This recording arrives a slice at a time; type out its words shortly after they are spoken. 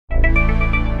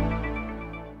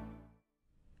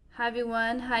Hi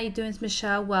everyone, how you doing? It's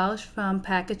Michelle Welsh from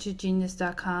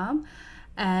PackageYourGenius.com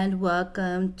and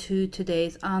welcome to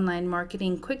today's online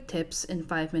marketing quick tips in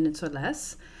 5 minutes or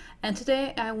less. And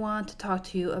today I want to talk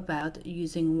to you about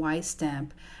using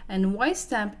Wisestamp. And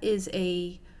Wisestamp is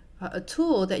a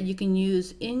tool that you can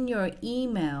use in your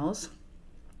emails.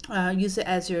 Use it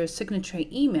as your signature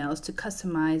emails to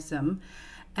customize them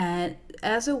and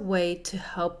as a way to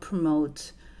help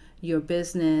promote your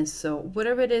business or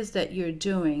whatever it is that you're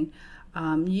doing.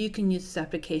 You can use this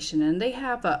application, and they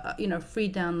have a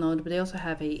free download, but they also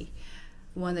have a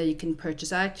one that you can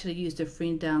purchase. I actually use the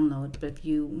free download, but if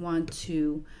you want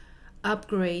to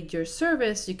upgrade your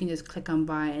service, you can just click on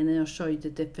buy and it'll show you the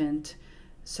different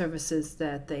services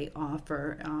that they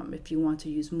offer if you want to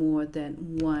use more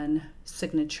than one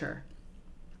signature.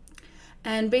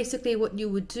 And basically what you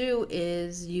would do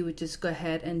is you would just go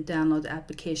ahead and download the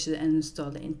application and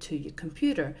install it into your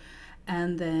computer.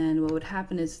 And then what would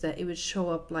happen is that it would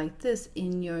show up like this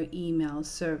in your email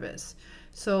service.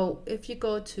 So if you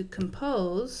go to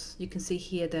Compose, you can see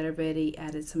here that I already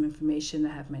added some information.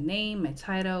 I have my name, my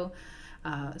title,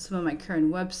 some of my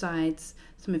current websites,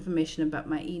 some information about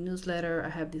my e-newsletter. I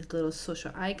have these little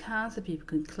social icons that people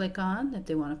can click on if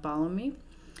they want to follow me.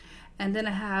 And then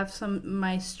I have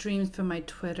my streams for my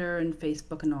Twitter and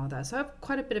Facebook and all that. So I have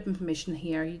quite a bit of information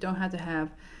here. You don't have to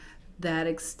have that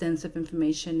extensive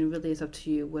information. It really is up to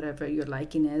you, whatever your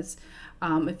liking is.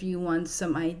 If you want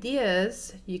some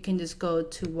ideas, you can just go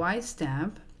to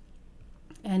Wisestamp.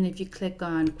 And if you click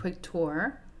on Quick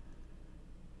Tour,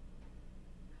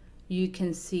 you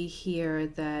can see here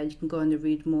that you can go in to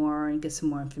read more and get some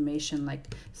more information like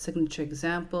signature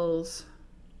examples.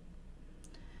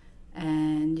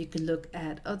 And you can look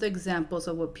at other examples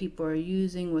of what people are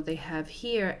using, what they have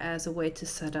here as a way to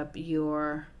set up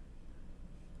your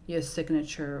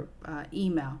signature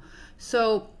email.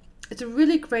 So it's a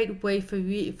really great way for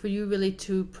you really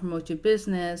to promote your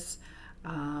business,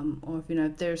 or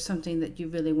if there's something that you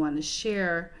really want to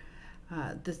share.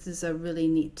 This is a really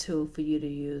neat tool for you to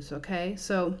use. Okay,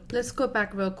 so let's go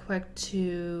back real quick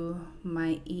to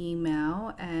my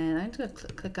email, and I'm going to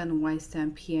click on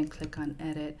Wisestamp here and click on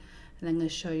edit, and I'm going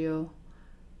to show you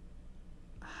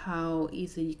how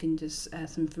easy you can just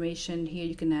add some information here.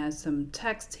 You can add some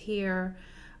text here,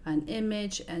 an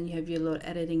image, and you have your little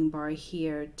editing bar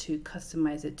here to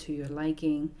customize it to your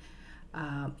liking.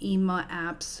 Email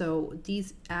apps. So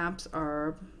these apps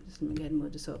are, just let me go ahead and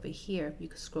move this over here. You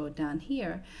can scroll down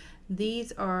here.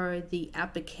 These are the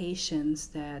applications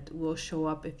that will show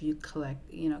up if you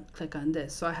click on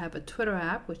this. So I have a Twitter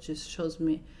app, which just shows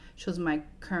my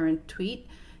current tweet.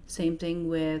 Same thing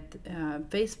with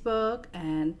Facebook,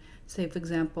 and say for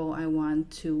example I want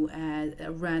to add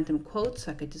a random quote,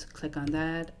 so I could just click on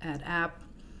that, add app.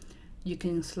 You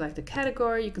can select a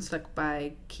category, you can select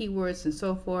by keywords and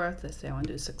so forth. Let's say I want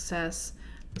to do success.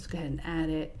 Let's go ahead and add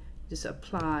it, just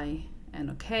apply and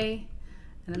okay.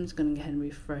 And I'm just going to go ahead and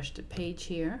refresh the page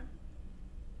here.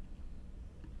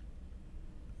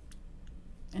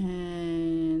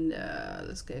 And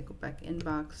let's go back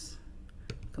inbox,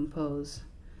 compose.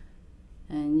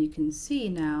 And you can see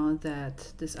now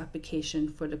that this application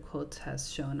for the quotes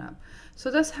has shown up. So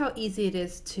that's how easy it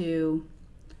is to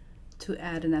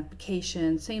add an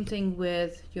application. Same thing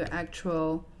with your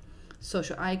actual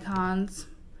social icons.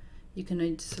 You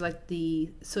can select the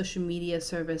social media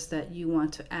service that you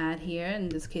want to add here. In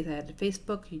this case, I added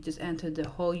Facebook. You just enter the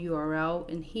whole URL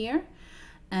in here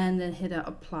and then hit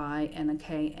apply and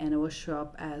okay, and it will show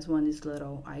up as one of these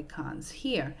little icons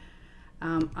here.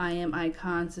 I am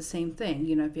icons, the same thing.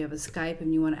 If you have a Skype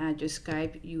and you want to add your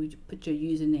Skype, you put your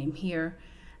username here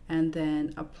and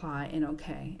then apply and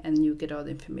okay, and you get all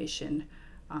the information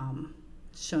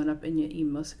shown up in your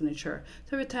email signature.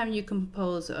 So every time you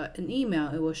compose an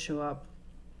email, it will show up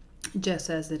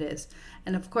just as it is.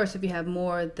 And of course, if you have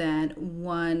more than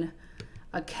one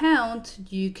account,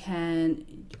 you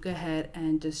can go ahead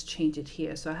and just change it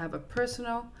here. So I have a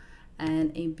personal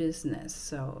and a business.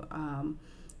 So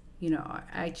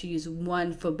I actually use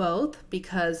one for both,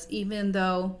 because even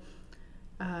though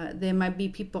there might be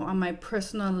people on my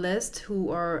personal list who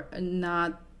are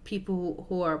not people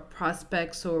who are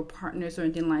prospects or partners or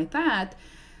anything like that,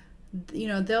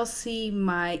 they'll see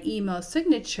my email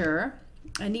signature,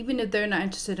 and even if they're not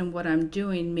interested in what I'm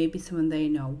doing, maybe someone they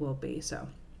know will be. So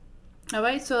all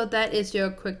right, so that is your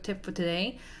quick tip for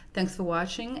today. Thanks for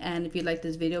watching, and if you like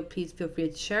this video, please feel free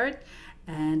to share it,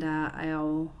 and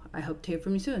I hope to hear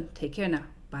from you soon. Take care now.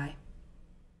 Bye.